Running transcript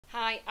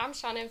Hi, I'm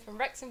Shannon from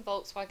Wrexham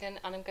Volkswagen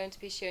and I'm going to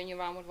be showing you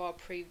around one of our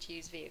approved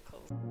used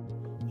vehicles.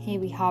 Here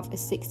we have a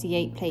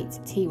 68 plate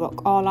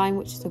T-Roc R-Line,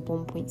 which is a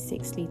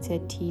 1.6 litre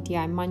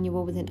TDI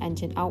manual with an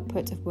engine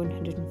output of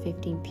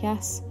 115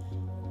 PS.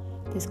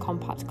 This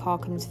compact car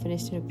comes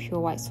finished in a pure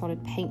white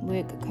solid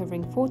paintwork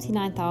covering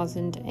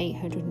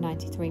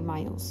 49,893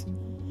 miles.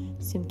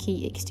 Some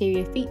key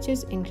exterior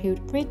features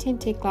include rear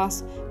tinted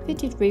glass,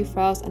 fitted roof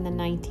rails and the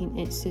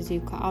 19-inch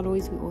Suzuka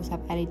alloys. We also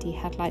have LED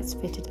headlights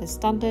fitted as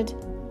standard.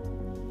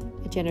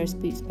 A generous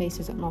boot space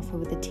is on offer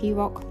with the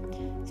T-Roc.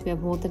 So we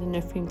have more than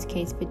enough room to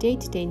cater for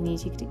day-to-day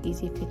needs. You could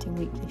easily fit in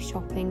weekly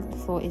shopping. The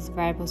floor is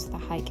variable so the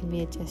height can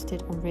be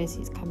adjusted and rear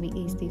seats can be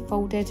easily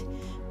folded.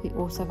 We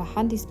also have a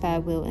handy spare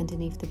wheel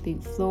underneath the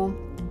boot floor.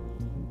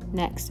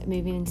 Next,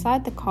 moving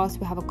inside the car, so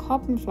we have a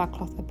carbon flag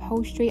cloth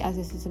upholstery as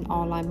this is an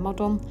R-Line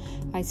model.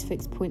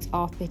 Isofix points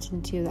are fitted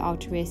into the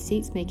outer rear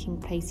seats, making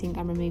placing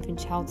and removing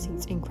child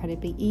seats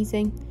incredibly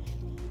easy.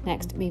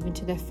 Next, moving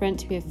to the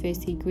front, we have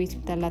firstly greased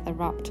with the leather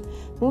wrapped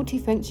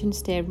multi-function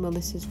steering wheel.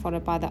 This is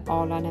followed by the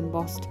R-Line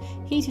embossed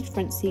heated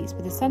front seats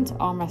with a centre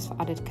armrest for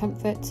added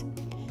comfort.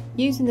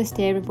 Using the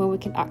steering wheel, we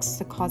can access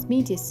the car's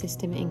media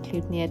system,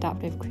 including the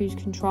adaptive cruise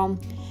control.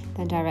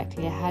 Then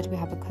directly ahead, we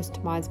have a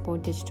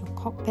customisable digital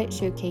cockpit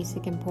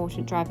showcasing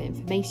important driver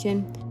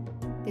information.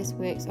 This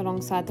works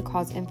alongside the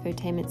car's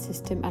infotainment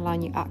system,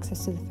 allowing you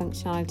access to the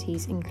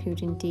functionalities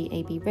including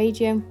DAB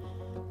radio,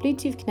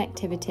 Bluetooth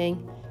connectivity,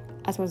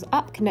 as well as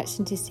app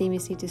connection to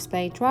seamlessly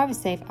display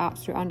driver-safe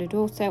apps through Android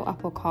Auto,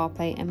 Apple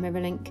CarPlay and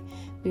MirrorLink.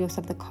 We also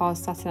have the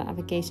car's satellite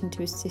navigation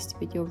to assist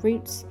with your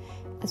routes,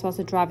 as well as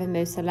a driver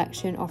mode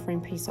selection,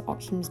 offering preset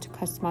options to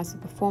customise the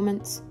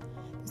performance.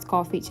 This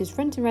car features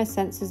front and rear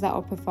sensors that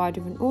will provide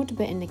with an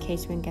audible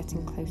indicator when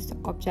getting close to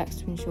objects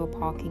to ensure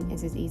parking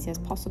is as easy as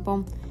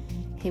possible.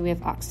 Here we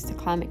have access to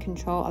climate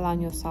control, allowing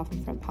yourself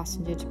and front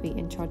passenger to be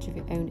in charge of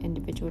your own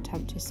individual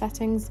temperature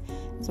settings,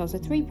 as well as a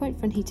 3-point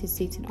front heated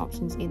seating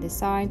options either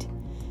side.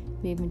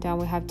 Moving down,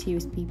 we have 2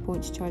 USB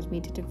points to charge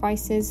media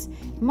devices,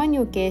 a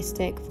manual gear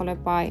stick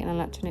followed by an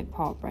electronic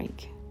park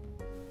brake.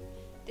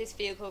 This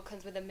vehicle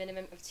comes with a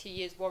minimum of 2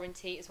 years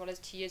warranty as well as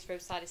 2 years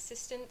roadside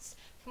assistance.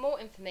 For more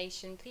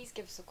information, please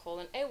give us a call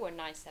on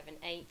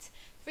 01978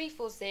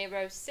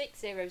 340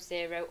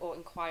 600 or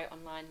inquire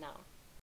online now.